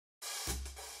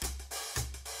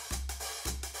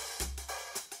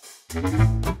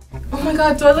Oh my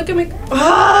god, do I look at my...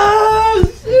 Oh,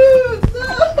 shoot!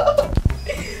 No.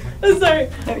 I'm sorry.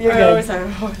 You're good. Sorry.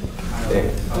 Wait.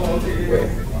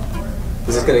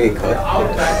 Is this gonna get cut?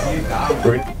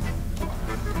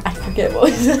 I forget what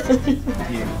was that.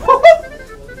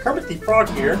 Kermit the Frog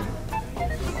here.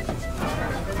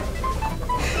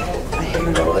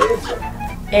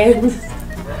 And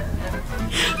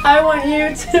I want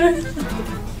you to...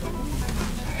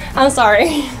 I'm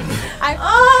sorry.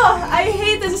 I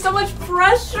hate this. There's so much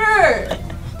pressure.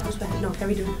 That was bad. No, can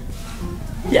we do it?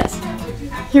 Yes.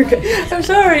 You're good. I'm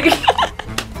sorry.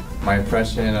 My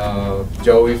impression of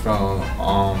Joey from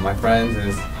my friends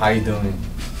is how you doing?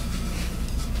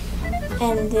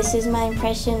 And this is my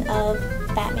impression of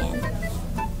Batman.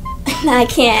 No, I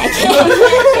can't.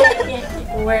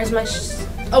 Where's my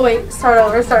oh wait, start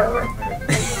over.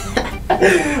 I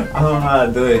don't know how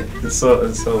to do it. It's so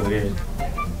weird.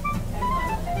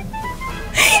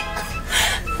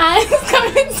 I'm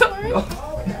coming, sorry.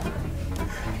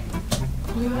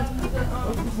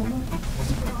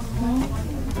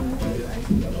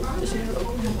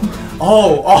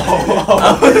 Oh.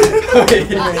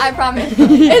 I promise.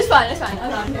 It's fine. I'm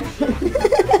not here.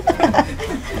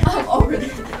 I'm already.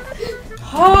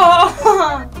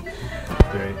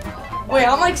 Wait,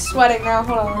 I'm like sweating now.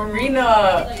 Hold on.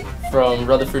 Marina from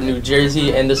Rutherford, New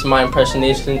Jersey, and this is my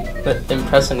impersonation.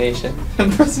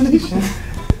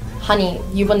 Honey,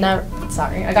 you will never.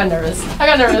 Sorry, I got nervous. I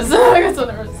got so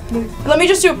nervous. Let me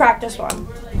just do a practice one.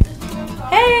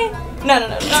 Hey. No.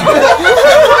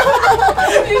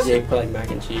 Yeah, you put like mac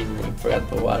and cheese and you forgot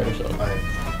the water or something.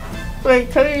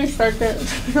 Wait, can you start that?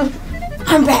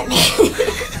 I'm Batman.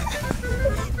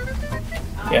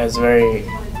 Yeah, it's very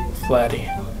flatty.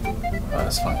 Oh,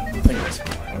 that's fine. I think that's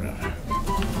fine. Whatever.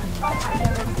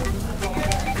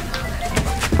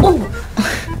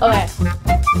 Okay.